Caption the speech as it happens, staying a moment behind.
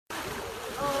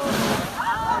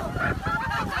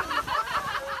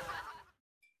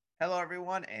Hello,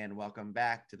 everyone, and welcome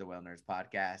back to the Whale Nerds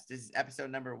Podcast. This is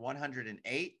episode number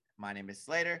 108. My name is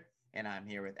Slater, and I'm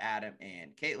here with Adam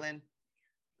and Caitlin.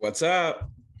 What's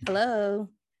up? Hello.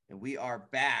 And we are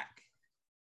back.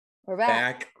 We're back.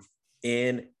 Back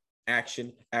in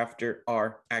action after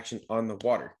our action on the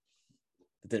water.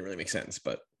 It didn't really make sense,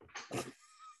 but...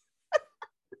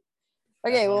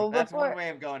 Okay, that's one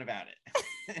way of going about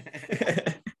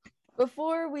it.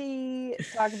 Before we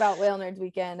talk about Whale Nerds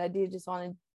Weekend, I do just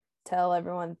want to tell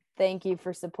everyone thank you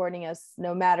for supporting us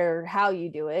no matter how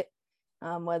you do it,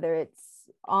 whether it's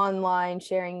online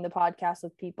sharing the podcast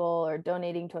with people or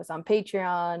donating to us on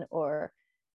Patreon or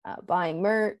buying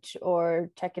merch or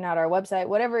checking out our website,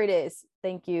 whatever it is.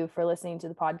 Thank you for listening to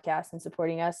the podcast and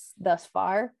supporting us thus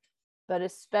far, but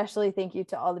especially thank you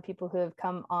to all the people who have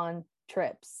come on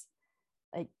trips.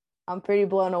 I'm pretty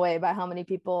blown away by how many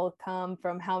people come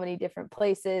from how many different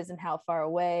places and how far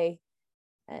away.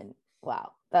 And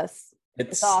wow,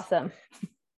 it's awesome.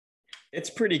 It's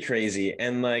pretty crazy.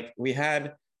 And like we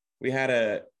had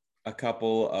a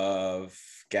couple of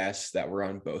guests that were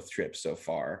on both trips so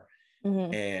far.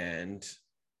 Mm-hmm. And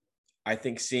I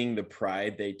think seeing the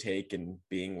pride they take in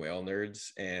being whale nerds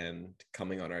and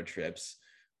coming on our trips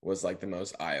was like the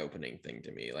most eye-opening thing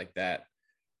to me. Like that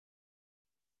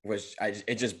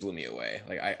it just blew me away.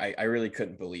 Like I really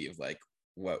couldn't believe like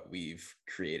what we've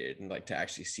created, and like to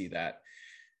actually see that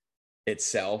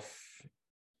itself,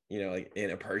 like in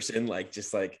a person, like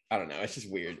just like, I don't know, it's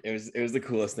just weird. It was the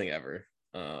coolest thing ever.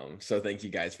 So thank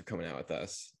you guys for coming out with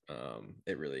us.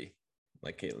 It really,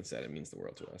 like Caitlin said, it means the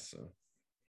world to us. So,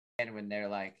 and when they're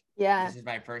like, yeah, this is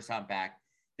my first humpback,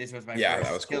 this was my that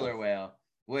first was killer cool. whale,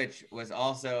 which was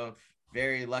also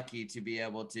very lucky to be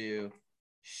able to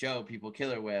show people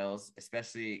killer whales,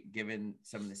 especially given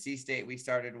some of the sea state we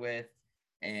started with,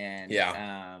 and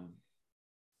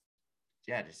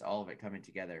just all of it coming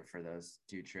together for those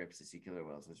two trips to see killer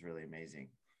whales was really amazing.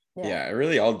 Yeah, it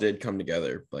really all did come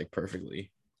together like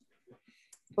perfectly.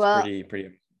 It's well,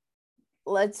 pretty.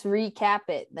 Let's recap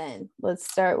it then. Let's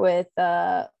start with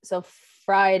so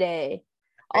Friday.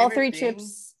 All three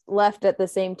trips left at the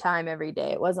same time every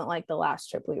day. It wasn't like the last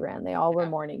trip we ran. They all were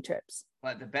morning trips.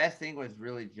 But the best thing was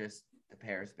really just the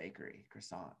Paris Bakery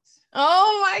croissants.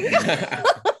 Oh my god.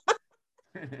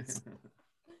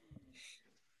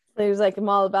 There's like, I'm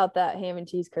all about that ham and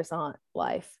cheese croissant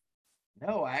life.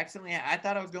 No, I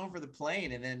thought I was going for the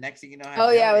plain, and then next thing you know,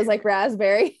 it was like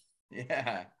raspberry.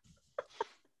 Yeah.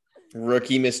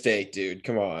 Rookie mistake, dude.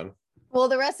 Come on. Well,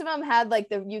 the rest of them had like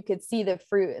you could see the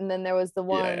fruit, and then there was the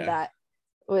one that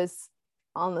was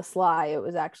on the sly. It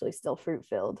was actually still fruit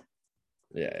filled.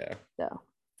 Yeah.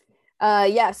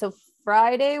 So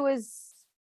Friday was,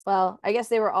 well, I guess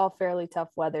they were all fairly tough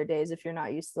weather days if you're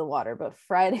not used to the water, but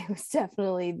Friday was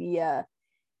definitely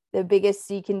the biggest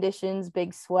sea conditions,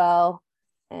 big swell,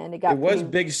 and it was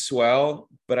big swell,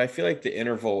 but I feel like the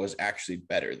interval was actually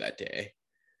better that day.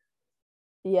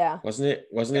 Yeah. Wasn't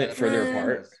it further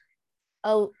apart?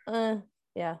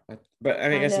 Yeah. But I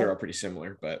mean, I guess they're all pretty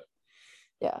similar, but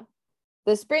yeah.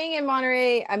 The spring in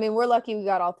Monterey, I mean, we're lucky we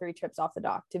got all three trips off the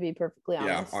dock, to be perfectly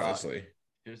honest. Yeah, honestly.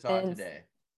 Just saw it today.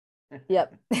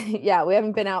 Yep. Yeah, we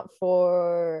haven't been out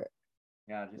for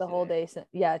the whole day.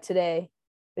 Today.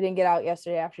 We didn't get out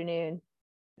yesterday afternoon.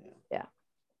 Yeah.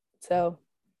 So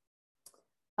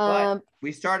but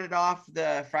we started off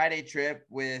the Friday trip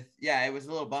with, it was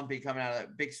a little bumpy coming out of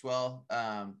that big swell,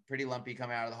 pretty lumpy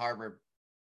coming out of the harbor,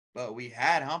 but we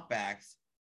had humpbacks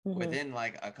within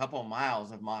like a couple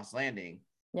miles of Moss Landing.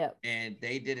 Yep. And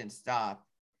they didn't stop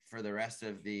for the rest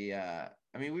of the,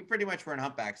 we pretty much were in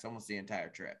humpbacks almost the entire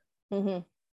trip. Mm-hmm.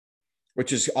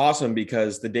 Which is awesome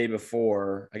because the day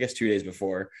before, I guess 2 days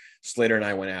before, Slater and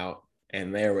I went out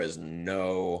and there was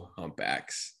no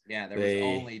humpbacks. Yeah, there was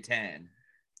only 10.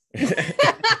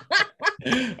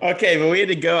 Okay, but we had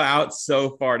to go out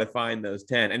so far to find those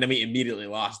 10, and then we immediately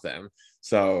lost them.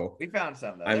 So we found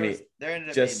some though. There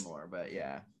ended up being more, but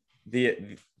yeah.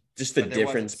 The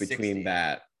difference between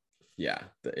that,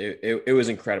 it was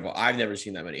incredible. I've never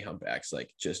seen that many humpbacks. Like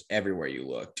just everywhere you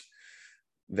looked,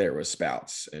 there was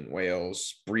spouts and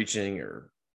whales breaching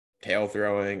or tail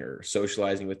throwing or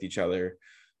socializing with each other.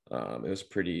 It was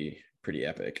pretty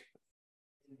epic.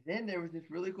 Then there was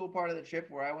this really cool part of the trip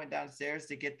where I went downstairs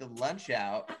to get the lunch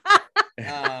out.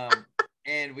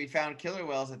 And we found killer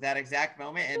whales at that exact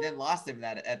moment and then lost them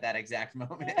at that exact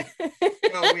moment.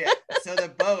 So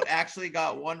the boat actually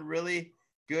got one really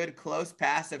good close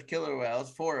pass of killer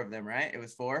whales, 4 of them, right? It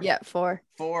was 4? Yeah, 4.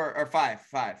 4 or 5.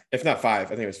 If not 5, I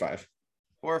think it was 5.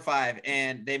 4 or 5.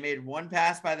 And they made one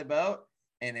pass by the boat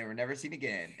and they were never seen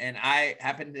again. And I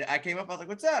came up, I was like,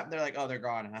 what's up? And they're like, oh, they're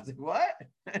gone. And I was like, what?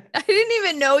 I didn't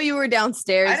even know you were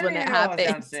downstairs when it happened.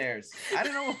 Downstairs. I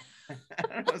don't know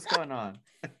what's going on.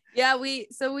 Yeah, we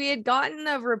had gotten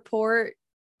a report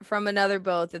from another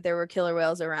boat that there were killer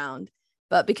whales around,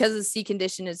 but because of the sea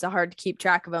condition, it's hard to keep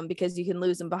track of them because you can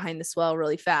lose them behind the swell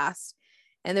really fast.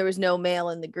 And there was no male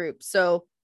in the group. So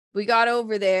we got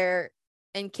over there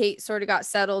and Kate sort of got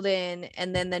settled in.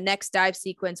 And then the next dive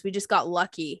sequence, we just got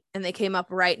lucky and they came up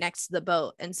right next to the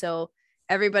boat. And so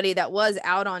everybody that was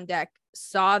out on deck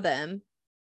saw them.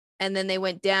 And then they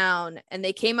went down and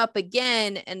they came up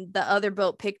again and the other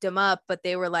boat picked them up, but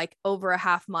they were like over a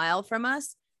half mile from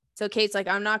us. So Kate's like,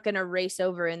 I'm not going to race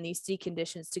over in these sea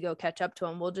conditions to go catch up to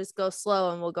them. We'll just go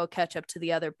slow and we'll go catch up to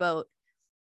the other boat.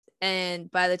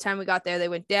 And by the time we got there, they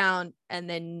went down and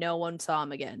then no one saw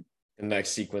them again. The next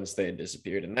sequence, they had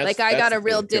disappeared. And that's, like I got a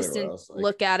real distant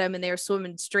look at them and they were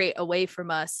swimming straight away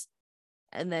from us.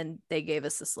 And then they gave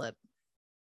us the slip.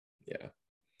 Yeah.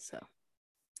 So,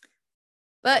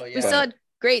 but we still had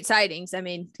great sightings. I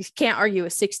mean, you can't argue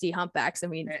with 60 humpbacks. I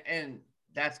mean, and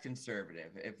that's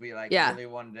conservative. If we really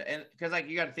wanted to, and because like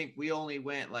you got to think, we only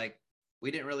went we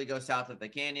didn't really go south of the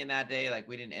canyon that day. Like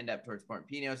we didn't end up towards Point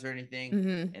Pinos or anything.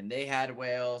 Mm-hmm. And they had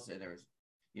whales, and there was,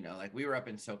 like we were up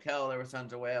in Soquel, there were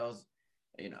tons of whales.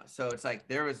 So it's like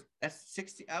that's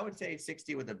 60. I would say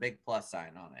 60 with a big plus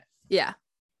sign on it. Yeah.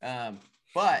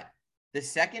 But the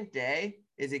second day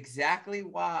is exactly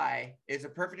why it's a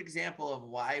perfect example of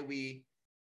why we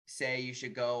say you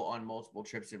should go on multiple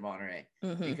trips in Monterey,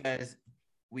 because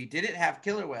we didn't have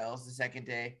killer whales the second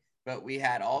day, but we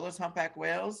had all those humpback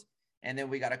whales. And then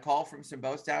we got a call from some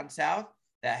boats down south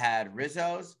that had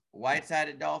Rizzos,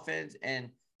 white-sided dolphins, and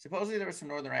supposedly there were some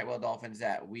northern right whale dolphins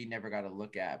that we never got to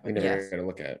look at. But we never got to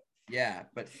look at. Yeah,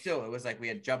 but still, it was like we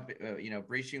had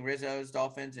breaching Rizzos,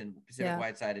 dolphins, and Pacific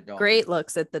white-sided dolphins. Great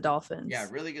looks at the dolphins. Yeah,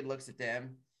 really good looks at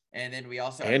them. And then we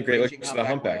also had great looks at the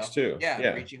humpbacks too.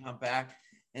 Yeah, breaching humpback.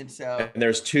 And so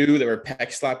there's two that were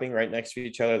peck slapping right next to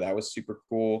each other. That was super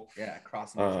cool. Yeah,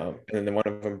 crossing. And then one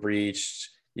of them breached.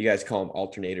 You guys call them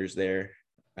alternators there.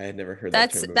 I had never heard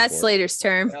that term that's Slater's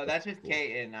term. No, that's just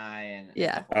Kate and I. And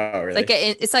yeah. Oh, really?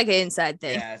 It's like an inside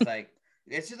thing. Yeah,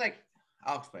 it's just like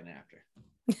I'll explain it after.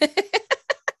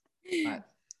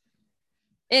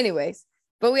 Anyways,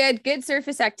 but we had good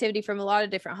surface activity from a lot of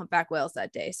different humpback whales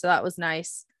that day, so that was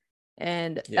nice.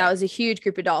 And that was a huge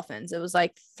group of dolphins. It was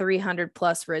like 300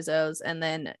 plus Rizzos and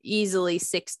then easily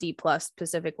 60 plus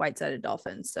Pacific white-sided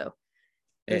dolphins. So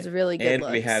it was really good.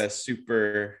 And we had a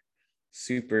super,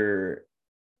 super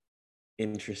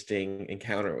interesting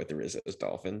encounter with the Rizzos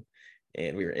dolphin.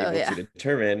 And we were able to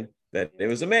determine that it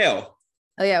was a male.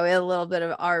 Oh yeah, we had a little bit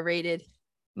of R-rated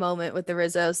moment with the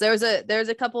Rizzos. There was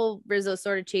a couple Rizzos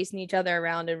sort of chasing each other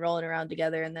around and rolling around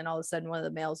together. And then all of a sudden one of the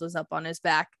males was up on his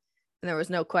back. And there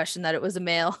was no question that it was a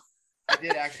male. I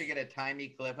did actually get a tiny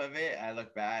clip of it. I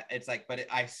look back. It's like, but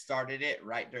I started it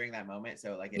right during that moment.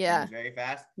 So like it moves very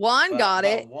fast. Juan got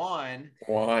it. Juan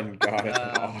got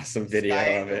an awesome video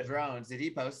of it. Drones. Did he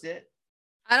post it?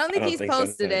 I don't think he's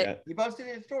posted it. Yet. He posted it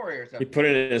in his story or something. He put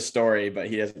it in his story, but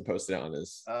he hasn't posted it on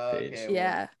his page. Okay,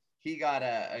 well, he got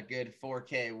a good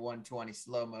 4K 120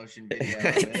 slow motion video of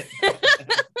it.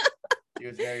 He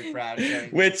was very proud of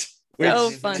it. Which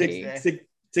so funny.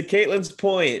 To Caitlin's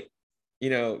point,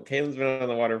 Caitlin's been on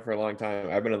the water for a long time.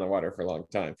 I've been on the water for a long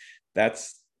time.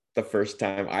 That's the first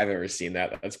time I've ever seen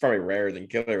that. That's probably rarer than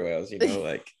killer whales,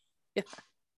 like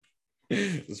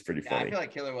it's pretty funny. I feel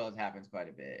like killer whales happens quite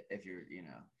a bit if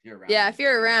you're around. Yeah, if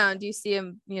you're around, you see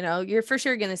them, you're for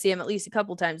sure going to see them at least a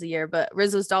couple times a year, but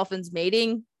Rizzo's dolphins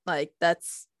mating, like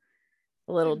that's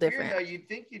a little different. Though, you'd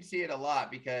think you'd see it a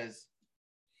lot because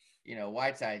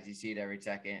whitesides, you see it every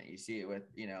second. You see it with,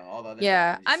 all the other.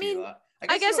 Yeah. I mean,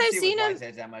 I guess I've seen them.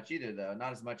 Whitesides that much either, though.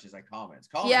 Not as much as like commons.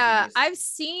 Yeah. I've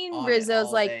seen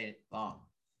Rizzo's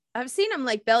I've seen them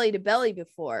like belly to belly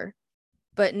before,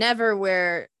 but never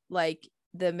where like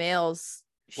the males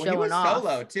showing off. He was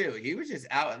solo too. He was just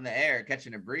out in the air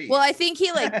catching a breeze. Well, I think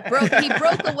he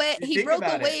broke away. He broke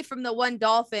away from the one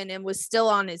dolphin and was still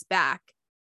on his back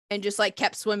and just like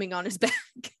kept swimming on his back.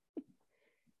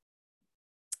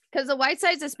 Because the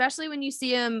whitesides, especially when you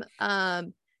see them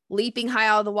leaping high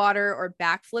out of the water or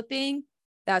back flipping,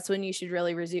 that's when you should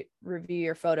really review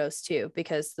your photos too,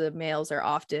 because the males are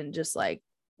often just like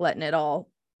letting it all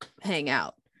hang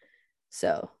out.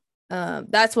 So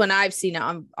that's when I've seen it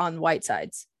on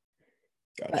whitesides.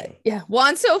 Gotcha. But yeah,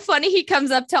 Juan's so funny. He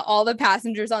comes up to all the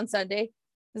passengers on Sunday.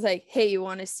 He's like, hey, you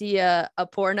want to see a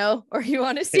porno or you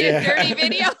want to see a dirty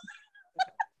video?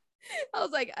 I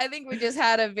was like, I think we just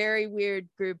had a very weird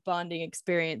group bonding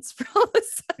experience for all the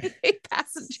Sunday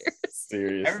passengers.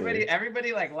 Seriously.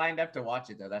 Everybody like lined up to watch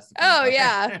it though. That's the Oh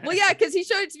yeah. Well, yeah, because he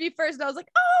showed it to me first, and I was like,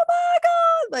 oh my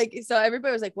God. Like, so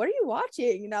everybody was like, what are you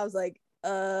watching? And I was like,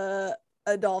 a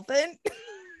dolphin.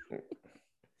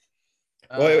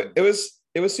 Well,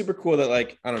 it was super cool that,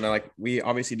 like, I don't know, like, we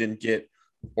obviously didn't get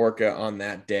orca on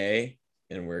that day,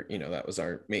 and that was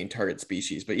our main target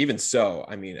species. But even so,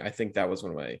 I mean, I think that was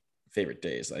one of my favorite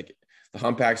days. Like, the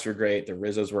humpbacks were great, the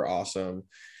Rizzos were awesome,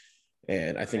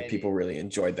 and I think people really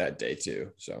enjoyed that day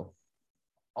too. So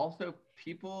also,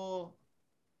 people,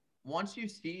 once you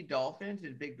see dolphins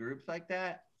in big groups like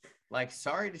that, like,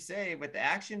 sorry to say, but the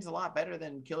action's a lot better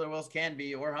than killer whales can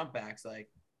be, or humpbacks. Like,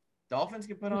 dolphins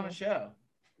can put on a show.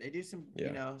 They do some,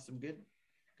 some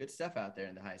good stuff out there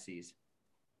in the high seas.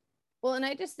 Well, and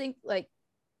I just think, like,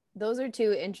 those are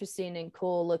two interesting and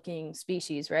cool looking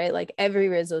species, right? Like, every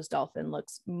Rizzo's dolphin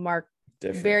looks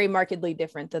very markedly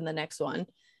different than the next one.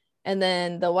 And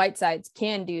then the whitesides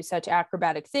can do such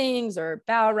acrobatic things, or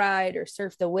bow ride, or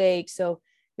surf the wake. So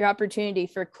your opportunity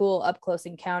for cool up close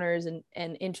encounters and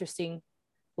interesting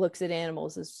looks at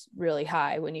animals is really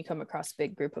high when you come across a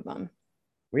big group of them.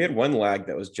 We had one lag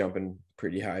that was jumping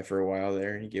pretty high for a while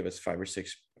there. He gave us 5 or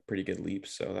 6 pretty good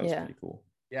leaps. So that was pretty cool.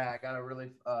 Yeah, I got a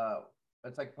really,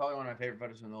 it's like probably one of my favorite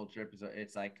photos from the whole trip.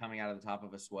 It's like coming out of the top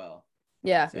of a swell.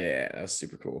 Yeah. Yeah, that was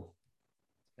super cool.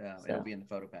 Yeah, it'll be in the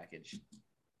photo package.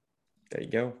 There you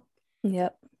go.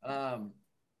 Yep.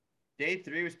 Day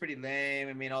 3 was pretty lame.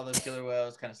 I mean, all those killer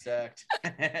whales kind of sucked.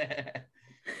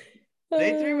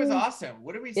 Day 3 was awesome.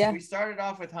 What did we see? We started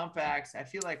off with humpbacks. I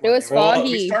feel like it was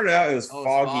foggy. We started out, it was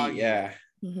foggy. Yeah.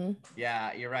 Mm-hmm.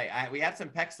 Yeah, you're right. We had some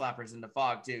peck slappers in the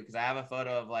fog too, because I have a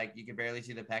photo of, like, you could barely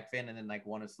see the peck fin, and then like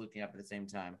one was fluking up at the same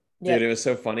time. Dude, it was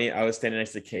so funny. I was standing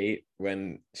next to Kate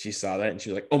when she saw that, and she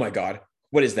was like, "Oh my God,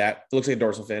 what is that? It looks like a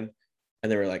dorsal fin."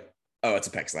 And they were like, "Oh, it's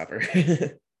a peck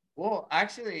slapper." Well,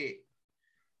 actually,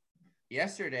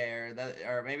 yesterday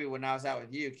or maybe when I was out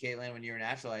with you, Caitlin, when you were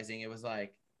naturalizing, it was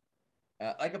like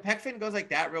a peck fin goes like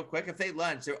that real quick. If they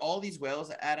lunge, there all these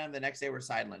whales at them the next day were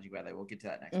side lunging, by the way. We'll get to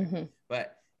that next week.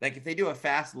 But like, if they do a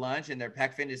fast lunge and their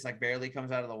peck fin just like barely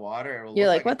comes out of the water, you're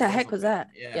like, what the heck was that?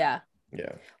 Yeah.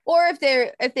 Or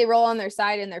if they roll on their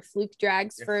side and their fluke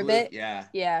drags for a bit.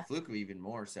 Yeah. Fluke even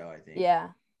more so, I think.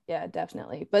 Yeah,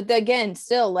 definitely. But again,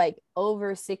 still like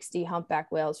over 60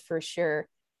 humpback whales for sure,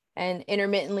 and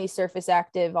intermittently surface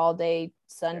active all day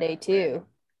Sunday too.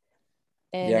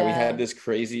 And we had this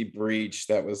crazy breach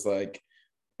that was like,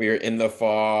 we were in the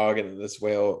fog and this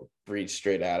whale breached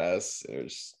straight at us. It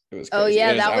was crazy. Oh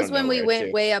yeah, that was when we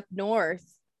went way up north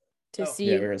to see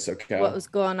we were in SoCal. What was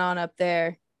going on up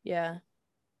there. Yeah.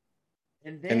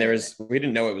 And then, we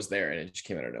didn't know it was there, and it just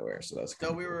came out of nowhere.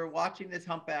 So we were watching this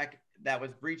humpback that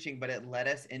was breaching, but it led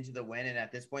us into the wind. And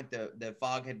at this point, the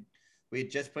fog we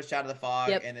had just pushed out of the fog,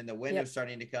 and then the wind was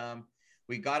starting to come.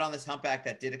 We got on this humpback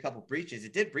that did a couple breaches.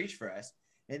 It did breach for us.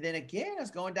 And then again, I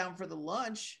was going down for the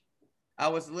lunch. I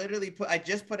was literally I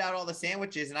just put out all the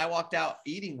sandwiches, and I walked out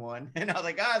eating one, and I was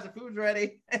like, guys, the food's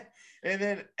ready.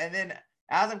 and then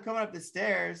as I'm coming up the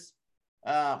stairs,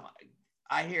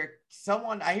 I hear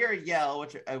a yell,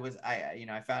 which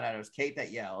I found out it was Kate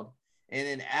that yelled. And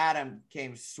then Adam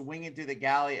came swinging through the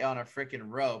galley on a freaking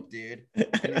rope, dude. And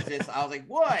it's just, I was like,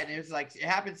 what? And it was like, it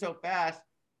happened so fast.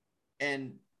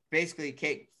 And basically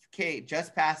Kate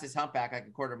just past his humpback, like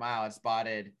a quarter mile, had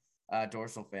spotted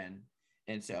dorsal fin.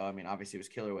 And so, I mean, obviously it was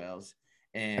killer whales.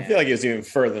 And I feel like it was even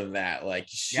further than that. Like,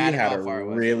 she had a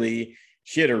really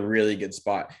good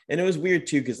spot. And it was weird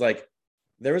too, because like,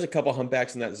 there was a couple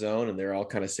humpbacks in that zone, and they're all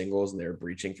kind of singles, and they were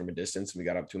breaching from a distance, and we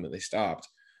got up to them and they stopped.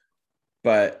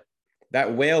 But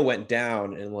that whale went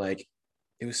down, and like,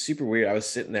 it was super weird. I was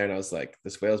sitting there and I was like,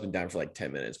 this whale's been down for like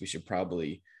 10 minutes. We should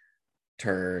probably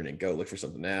turn and go look for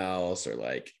something else,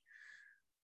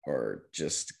 or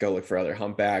just go look for other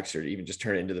humpbacks, or even just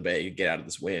turn into the bay and get out of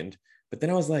this wind. But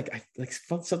then I was like,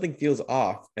 something feels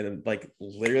off. And then, like,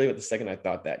 literally with the second I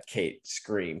thought that, Kate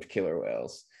screamed killer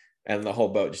whales, and the whole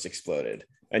boat just exploded.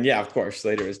 And yeah, of course,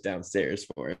 Slater was downstairs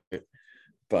for it.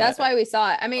 But that's why we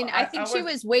saw it. I mean, I think she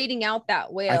was waiting out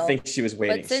that whale. I think she was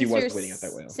waiting. She was waiting out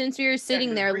that whale. Since we were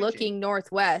sitting there looking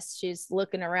northwest, she's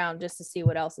looking around just to see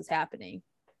what else is happening.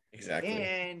 Exactly.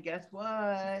 And guess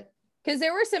what? Because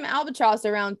there were some albatross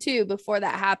around too before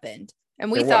that happened.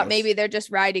 And we thought maybe they're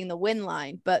just riding the wind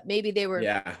line, but maybe they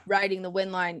were riding the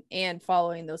wind line and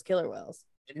following those killer whales.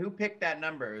 And who picked that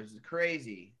number? It was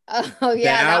crazy. Oh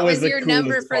yeah, that was your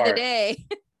number for the day.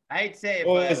 I'd say,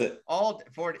 what is it? All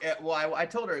 40. Well, I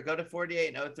told her go to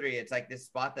 48 and 03. It's like this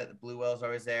spot that the blue whales are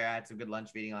always there. I had some good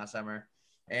lunch feeding last summer,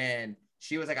 And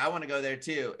she was like, I want to go there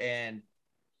too. And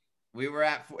we were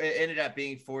it ended up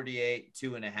being 48,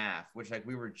 2.5, which like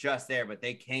we were just there, but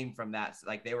they came from that.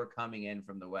 Like they were coming in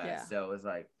from the west. Yeah. So it was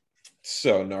like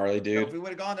so gnarly, dude. So if we would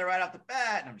have gone there right off the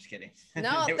bat, I'm just kidding.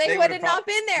 No, they would have not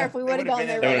been there if we would have gone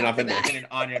there. They would have not been there. An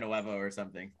Anya Nuevo or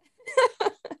something.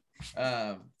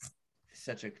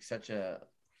 Such a.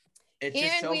 It's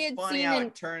just so funny how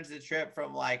it turns the trip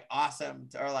from like awesome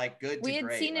to, or like good to great. We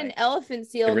had seen an elephant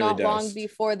seal not long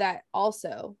before that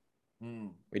also.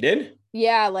 We did?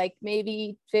 Yeah, like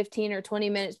maybe 15 or 20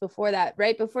 minutes before that.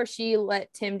 Right before she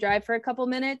let Tim drive for a couple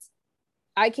minutes,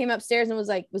 I came upstairs and was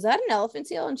like, was that an elephant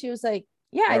seal? And she was like,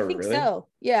 yeah, I think so.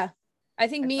 Yeah. I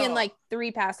think and like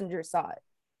 3 passengers saw it.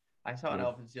 I saw an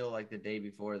elephant seal like the day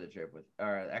before the trip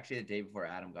or actually the day before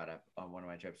Adam got up on one of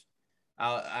my trips.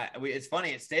 It's funny.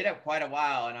 It stayed up quite a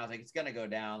while, and I was like, "It's gonna go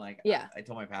down." Like, yeah. I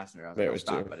told my passenger, I was like,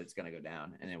 "Stop," but it's gonna go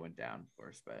down, and it went down, of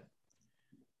course. But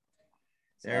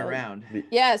they're around.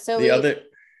 Yeah. So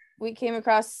we came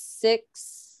across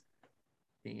 6,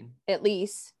 at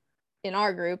least, in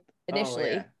our group initially.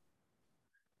 Oh, yeah.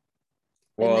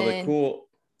 Well,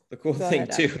 the cool thing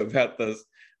too about those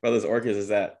orcas is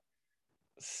that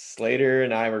Slater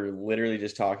and I were literally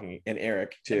just talking, and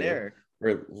Eric too.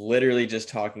 We're literally just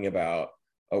talking about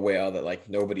a whale that like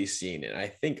nobody's seen in, I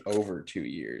think, over 2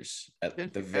 years at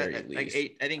the very least.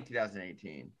 Like I think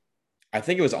 2018. I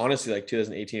think it was honestly like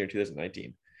 2018 or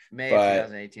 2019. May of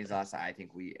 2018 is the last time I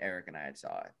think Eric and I had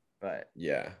saw it. But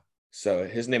yeah. So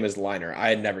his name is Liner. I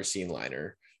had never seen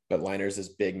Liner, but Liner's this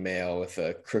big male with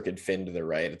a crooked fin to the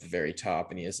right at the very top,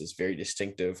 and he has this very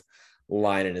distinctive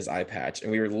line in his eye patch.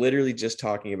 And we were literally just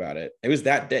talking about it. It was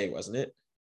that day, wasn't it?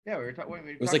 Yeah, we were talking about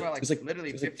it was like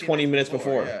literally 20 minutes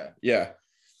before. Yeah.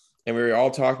 And we were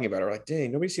all talking about it. We're like,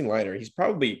 dang, nobody's seen Liner. He's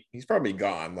probably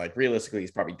gone. Like realistically,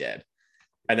 he's probably dead.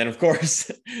 And then of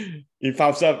course he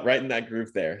pops up right in that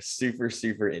group there. Super,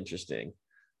 super interesting.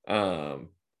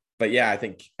 But yeah, I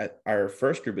think our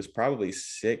first group is probably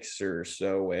 6 or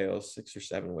 7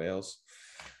 whales.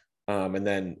 And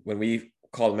then when we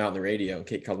called them out on the radio, and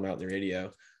Kate called them out on the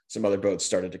radio, some other boats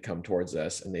started to come towards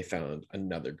us, and they found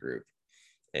another group.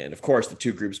 And of course, the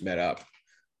 2 groups met up,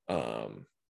 and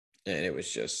it was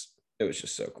just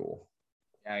so cool.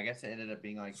 Yeah, I guess it ended up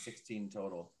being like 16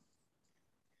 total.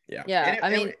 Yeah. Yeah, I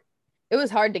mean, it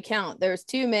was hard to count. There was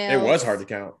 2 males. It was hard to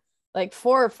count. Like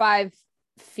 4 or 5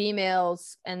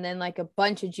 females, and then like a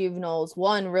bunch of juveniles.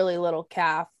 1 really little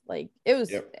calf. Like it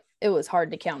was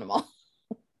hard to count them all.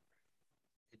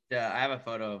 I have a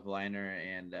photo of Liner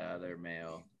and their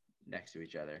male next to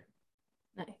each other.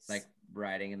 Nice. Like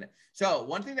riding in the. So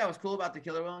one thing that was cool about the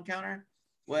killer whale encounter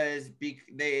was we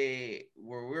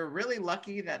were really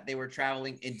lucky that they were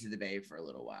traveling into the bay for a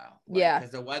little while. Like,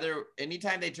 because the weather,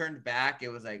 anytime they turned back, it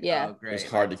was like, oh great, it was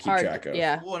hard to keep track of.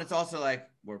 Yeah. Well, and it's also like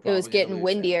it was getting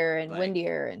windier and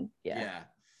windier, and yeah.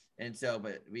 And so,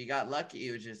 but we got lucky.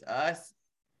 It was just us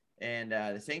and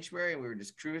the sanctuary. We were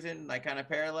just cruising, like kind of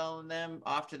paralleling them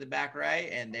off to the back right,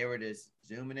 and they were just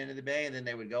zooming into the bay, and then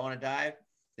they would go on a dive.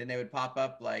 Then they would pop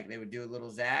up, like they would do a little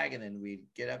zag, and then we'd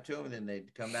get up to them, and then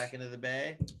they'd come back into the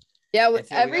bay. Yeah, so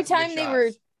every time they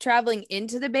were traveling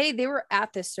into the bay, they were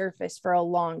at the surface for a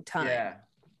long time. Yeah.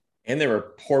 And they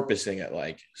were porpoising at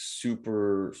like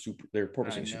super, they were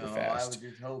porpoising super fast.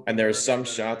 And there were some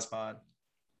shots.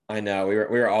 I know we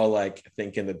were all like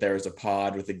thinking that there was a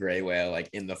pod with a gray whale like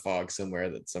in the fog somewhere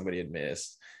that somebody had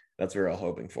missed. That's what we were all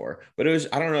hoping for. But it was,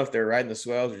 I don't know if they're riding the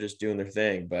swells or just doing their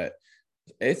thing, but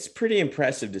it's pretty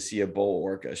impressive to see a bull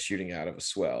orca shooting out of a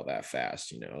swell that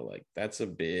fast. Like that's a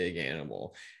big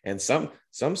animal. And some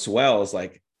swells,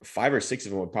 like 5 or 6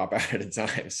 of them would pop out at a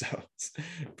time. So it's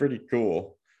pretty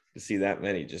cool to see that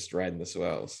many just riding the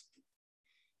swells.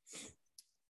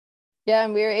 Yeah,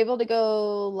 and we were able to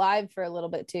go live for a little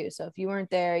bit too. So if you weren't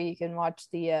there, you can watch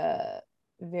the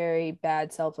very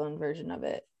bad cell phone version of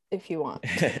it if you want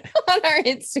on our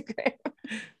Instagram.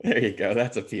 There you go.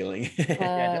 That's appealing.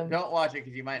 Yeah, don't watch it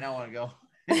because you might not want to go.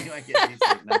 You might get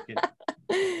seasick. No,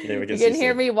 you can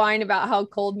hear me whine about how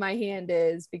cold my hand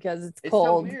is because it's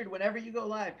cold. It's so weird. Whenever you go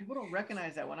live, people don't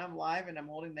recognize that when I'm live and I'm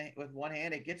holding with one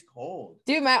hand, it gets cold.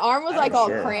 Dude, my arm was like all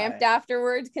cramped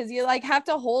afterwards because you like have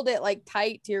to hold it like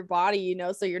tight to your body,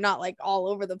 so you're not like all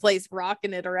over the place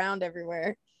rocking it around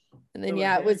everywhere. And then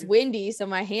it was windy, so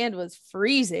my hand was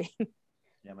freezing.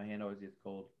 Yeah, my hand always gets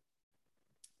cold.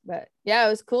 But yeah, it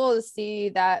was cool to see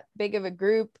that big of a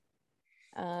group.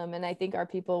 And I think our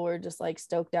people were just like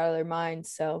stoked out of their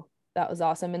minds. So that was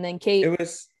awesome. And then Kate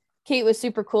was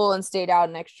super cool and stayed out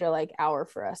an extra like hour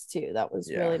for us too. That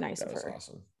was really nice of her.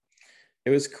 Awesome.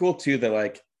 It was cool too that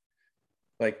like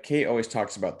like Kate always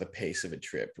talks about the pace of a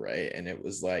trip, right? And it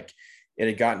was like, it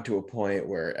had gotten to a point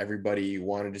where everybody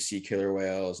wanted to see killer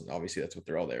whales, and obviously that's what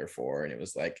they're all there for. And it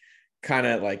was like kind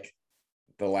of like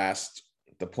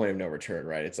the point of no return,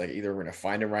 right? It's like either we're gonna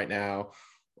find them right now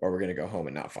or we're gonna go home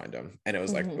and not find them. And it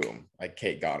was like boom, like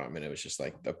Kate got them, and it was just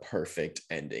like the perfect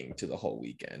ending to the whole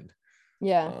weekend.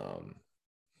 Yeah.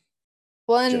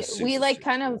 Well, and we like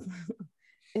kind of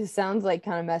it sounds like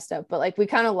kind of messed up, but like we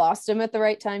kind of lost them at the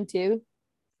right time too.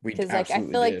 Because like I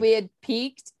feel like we had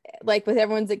peaked like with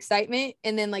everyone's excitement,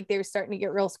 and then like they were starting to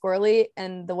get real squirrely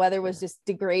and the weather was just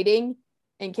degrading,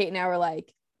 and Kate and I were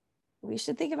like, we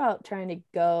should think about trying to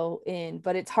go in,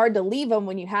 but it's hard to leave them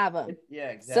when you have them. Yeah,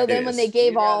 exactly. So then when they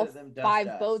gave all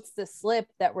 5 boats the slip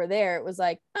that were there, it was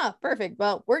like, oh, perfect.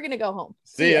 Well, we're gonna go home.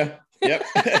 See ya. Yep.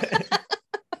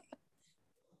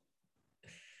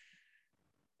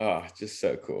 Oh, just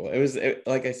so cool. It was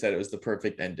like I said, it was the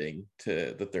perfect ending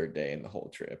to the third day and the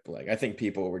whole trip. Like I think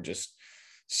people were just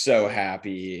so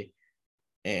happy,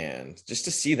 and just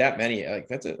to see that many, like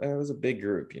that was a big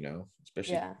group, you know,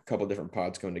 especially a couple different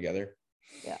pods coming together.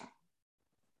 Yeah.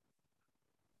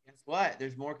 Guess what?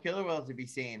 There's more killer whales to be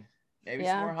seen. Maybe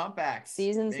some more humpbacks.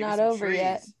 Season's not over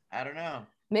yet. I don't know.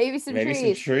 Maybe some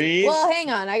trees. Well,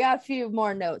 hang on. I got a few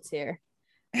more notes here.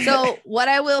 So what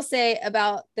I will say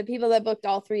about the people that booked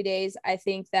all 3 days, I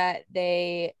think that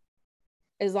they,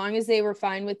 as long as they were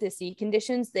fine with the sea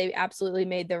conditions, they absolutely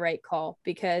made the right call,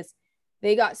 because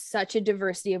they got such a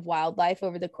diversity of wildlife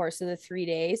over the course of the 3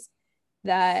 days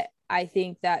that I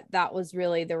think that that was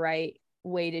really the right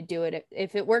way to do it.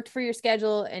 If it worked for your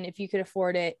schedule and if you could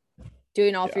afford it,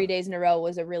 doing all 3 days in a row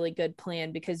was a really good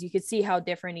plan, because you could see how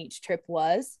different each trip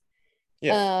was.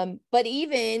 Yeah. But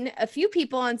even a few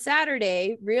people on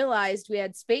Saturday realized we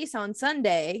had space on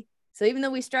Sunday. So even though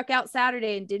we struck out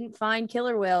Saturday and didn't find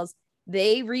killer whales,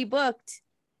 they rebooked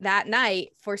that night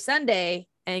for Sunday.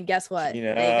 And guess what? They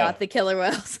got the killer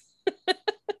whales.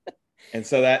 And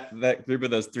so that group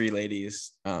of those 3 ladies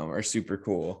are super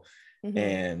cool.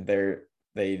 And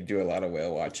they do a lot of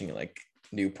whale watching in like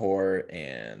Newport,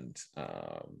 and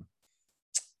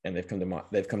they've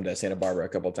come to Santa Barbara a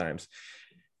couple of times.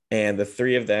 And the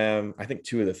 3 of them, I think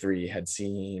 2 of the 3 had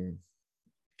seen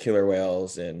killer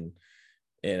whales in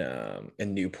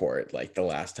Newport, like the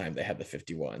last time they had the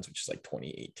 51s, which is like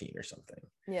 2018 or something.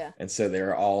 Yeah. And so they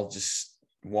were all just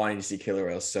wanting to see killer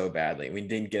whales so badly. We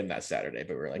didn't get them that Saturday,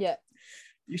 but we were like,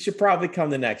 you should probably come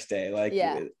the next day. Like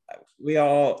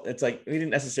it's like, we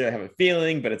didn't necessarily have a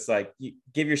feeling, but it's like, you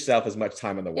give yourself as much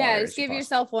time on the water. Yeah, just give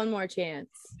yourself one more chance.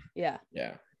 Yeah.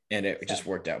 Yeah. And it just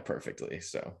worked out perfectly.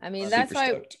 So I mean, that's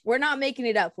why we're not making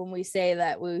it up when we say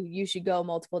that you should go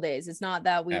multiple days. It's not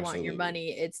that we want your money.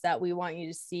 It's that we want you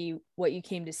to see what you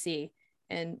came to see,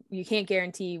 and you can't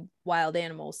guarantee wild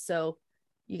animals. So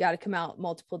you got to come out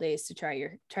multiple days to try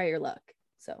your luck.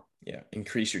 So yeah,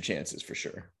 increase your chances for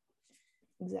sure.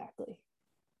 Exactly.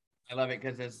 I love it,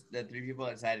 because as the 3 people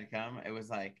that decided to come, it was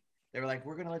like, they were like,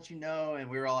 we're going to let you know. And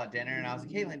we were all at dinner, and I was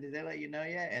like, Caitlin, did they let you know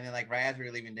yet? And then like right as we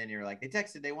were leaving dinner, like, they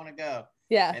texted, they want to go.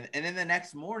 Yeah. And then the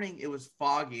next morning it was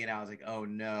foggy, and I was like, oh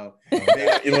no.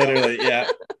 Literally, yeah.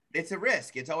 It's a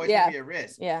risk. It's always going to be a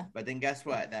risk. Yeah. But then guess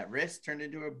what? That risk turned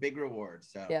into a big reward.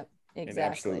 So yep, exactly. It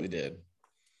absolutely did.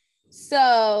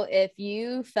 So if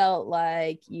you felt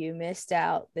like you missed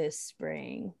out this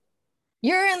spring,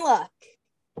 you're in luck.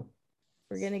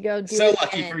 We're going to go do so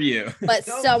lucky for you. But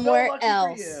somewhere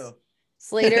else.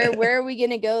 Slater, where are we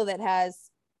going to go that has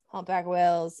humpback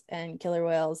whales and killer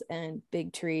whales and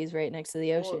big trees right next to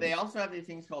the ocean? Well, they also have these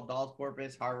things called Dall's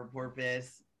porpoise, harbor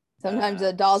porpoise. Sometimes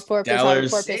a Dall's porpoise, harbor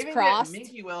porpoise crossed.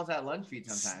 Minke whales at lunch feed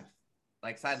sometimes,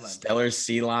 like side lunch. Stellar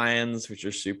sea lions, which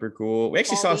are super cool. We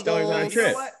actually saw stellars on a trip.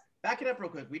 You know what? Back it up real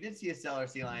quick. We did see a stellar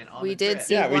sea lion on the trip. We did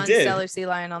see one stellar sea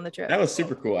lion on the trip. That was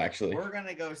super cool, actually. We're going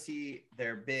to go see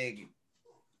their big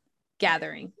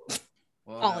gathering.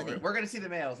 Well, no, we're going to see the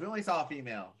males. We only saw a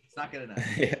female. It's not good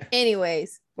enough. Yeah.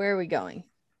 Anyways, where are we going?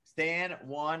 San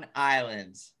Juan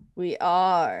Islands. We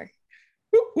are.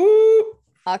 Woo-hoo.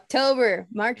 October.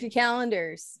 Mark your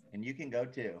calendars. And you can go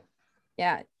too.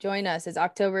 Yeah, join us. It's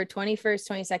October 21st,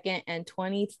 22nd, and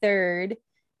 23rd.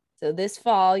 So this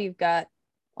fall, you've got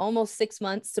almost 6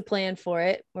 months to plan for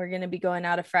it. We're going to be going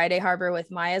out of Friday Harbor with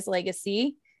Maya's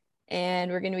Legacy.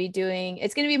 And we're going to be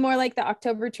it's going to be more like the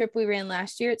October trip we ran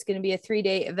last year. It's going to be a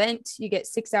 3-day event. You get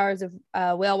 6 hours of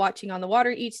whale watching on the water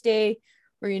each day.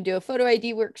 We're going to do a photo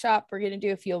ID workshop. We're going to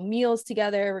do a few meals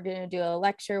together. We're going to do a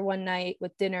lecture one night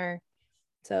with dinner.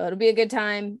 So it'll be a good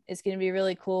time. It's going to be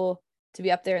really cool to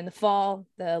be up there in the fall.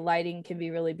 The lighting can be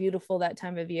really beautiful that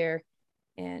time of year.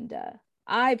 And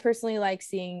I personally like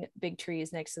seeing big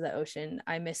trees next to the ocean.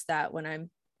 I miss that when I'm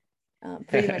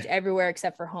pretty much everywhere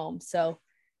except for home. So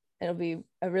it'll be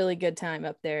a really good time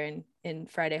up there in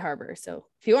Friday Harbor. So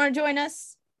if you want to join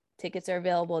us, tickets are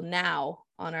available now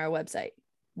on our website,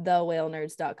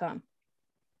 thewhalenerds.com.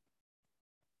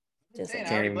 Just I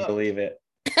can't even believe it.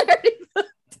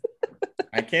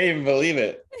 I can't even believe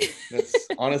it. That's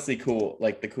honestly cool.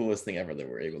 Like the coolest thing ever that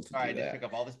we're able to do. All right, just pick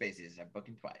up all the spaces. I'm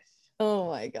booking twice. Oh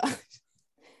my gosh.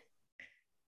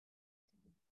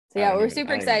 So yeah, we're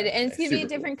super excited, and it's gonna be a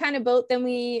different kind of boat than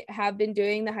we have been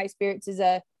doing. The High Spirits is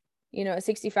a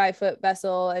 65-foot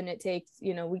vessel, and it takes,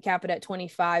 we cap it at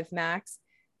 25 max.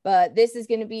 But this is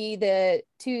going to be the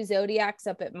 2 Zodiacs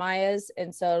up at Maya's,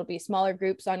 and so it'll be smaller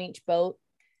groups on each boat,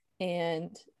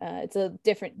 and it's a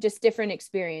different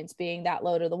experience being that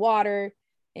low to the water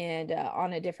and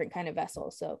on a different kind of vessel.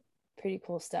 So pretty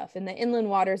cool stuff. And the inland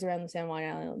waters around the San Juan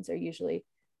Islands are usually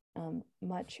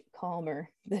much calmer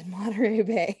than Monterey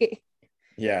Bay.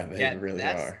 Yeah, they really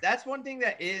are. That's one thing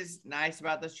that is nice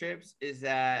about those trips is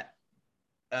that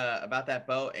about that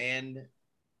boat and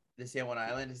the San Juan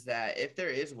Island is that if there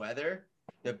is weather,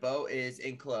 the boat is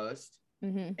enclosed.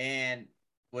 Mm-hmm. And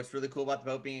what's really cool about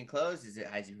the boat being enclosed is it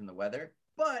hides you from the weather.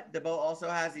 But the boat also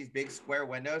has these big square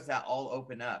windows that all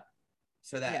open up.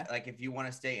 So that like if you want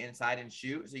to stay inside and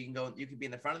shoot, so you could be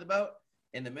in the front of the boat,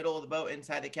 in the middle of the boat,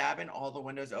 inside the cabin, all the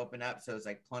windows open up. So it's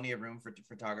like plenty of room for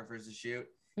photographers to shoot.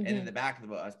 Mm-hmm. And in the back of the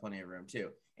boat has plenty of room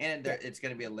too. And it's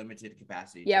going to be a limited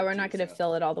capacity. Yeah, we're not going to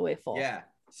fill it all the way full. Yeah.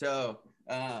 So,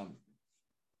 and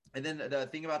then the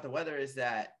thing about the weather is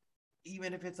that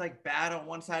even if it's like bad on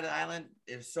one side of the island,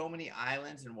 there's so many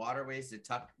islands and waterways to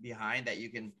tuck behind that you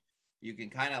can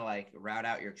kind of like route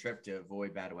out your trip to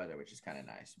avoid bad weather, which is kind of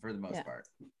nice for the most part.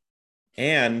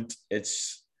 And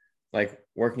it's like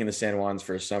working in the San Juans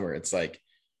for a summer. It's like,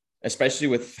 especially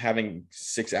with having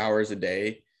 6 hours a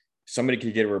day, somebody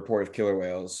could get a report of killer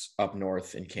whales up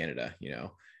north in Canada,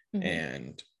 mm-hmm.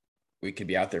 and we could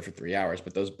be out there for 3 hours,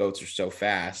 but those boats are so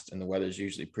fast and the weather's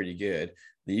usually pretty good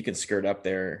that you can skirt up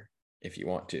there if you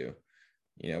want to.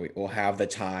 We'll have the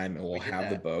time and we'll have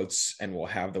the boats and we'll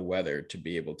have the weather to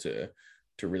be able to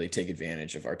really take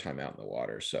advantage of our time out in the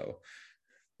water. So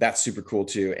that's super cool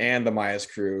too. And the Maya's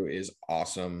crew is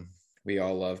awesome. We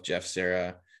all love Jeff,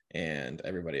 Sarah, and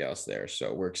everybody else there.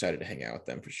 So we're excited to hang out with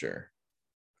them for sure.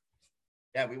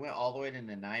 Yeah, we went all the way to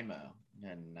Nanaimo.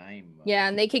 Yeah,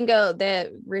 and they can go,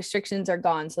 the restrictions are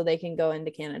gone, so they can go into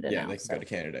Canada now. Yeah, they can go to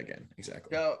Canada again.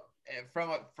 Exactly. So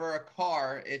for a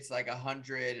car, it's like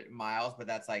 100 miles, but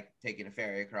that's like taking a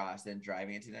ferry across and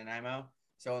driving it to Nanaimo.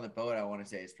 So on the boat, I want to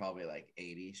say it's probably like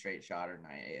 80 straight shot or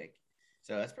 90.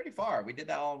 So that's pretty far. We did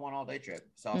that all in one all-day trip.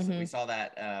 We saw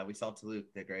that. We saw Toulouse,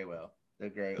 the gray whale, the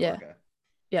gray orca.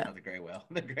 Yeah. Not the gray whale,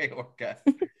 the gray orca.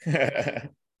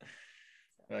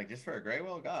 Like, just for a gray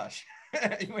whale, gosh.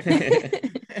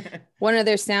 One of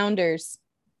their sounders.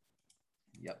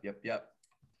 Yep.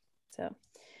 So,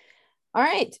 all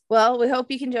right. Well, we hope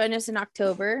you can join us in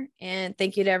October, and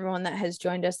thank you to everyone that has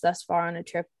joined us thus far on a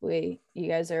trip. You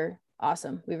guys are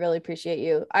awesome. We really appreciate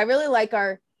you. I really like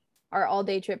our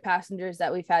all-day trip passengers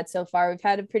that we've had so far. We've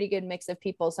had a pretty good mix of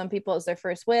people. Some people it's their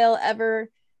first whale ever.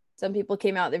 Some people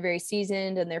came out, they're very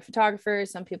seasoned and they're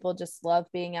photographers. Some people just love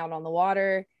being out on the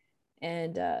water.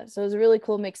 And so it was a really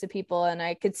cool mix of people. And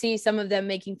I could see some of them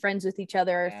making friends with each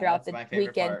other throughout the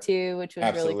weekend too, which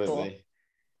was really cool.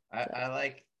 I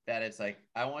like that. It's like,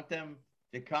 I want them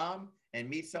to come and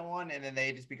meet someone, and then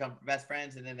they just become best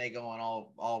friends, and then they go on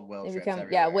all whale trips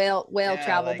everywhere. whale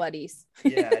travel buddies.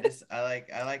 I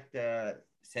like the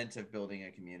sense of building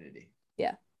a community.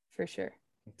 Yeah, for sure.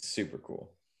 It's super cool.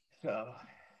 So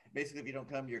basically, if you don't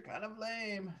come, you're kind of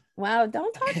lame. Wow,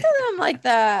 don't talk to them like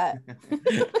that.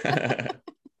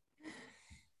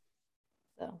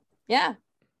 So yeah,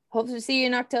 hope to see you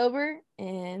in October,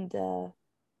 and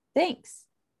thanks.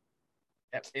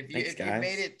 Yep. If you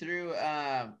made it through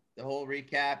the whole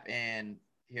recap and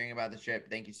hearing about the trip,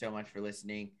 thank you so much for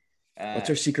listening. What's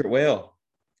our secret whale?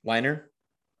 Liner?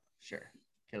 Sure.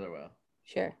 Killer whale.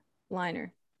 Sure.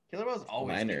 Liner. Killer whale's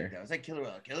always liner. Good, though. It's like killer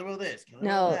whale this, killer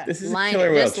whale that. This is liner, a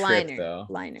killer whale just trip, liner, though.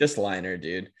 Liner. Just liner,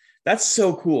 dude. That's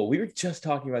so cool. We were just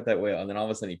talking about that whale, and then all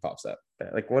of a sudden he pops up.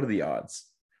 Like, what are the odds?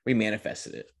 We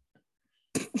manifested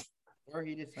it. Or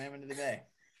he just swam into the bay.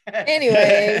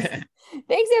 Anyways,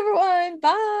 thanks everyone.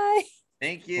 Bye.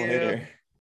 Thank you. Later.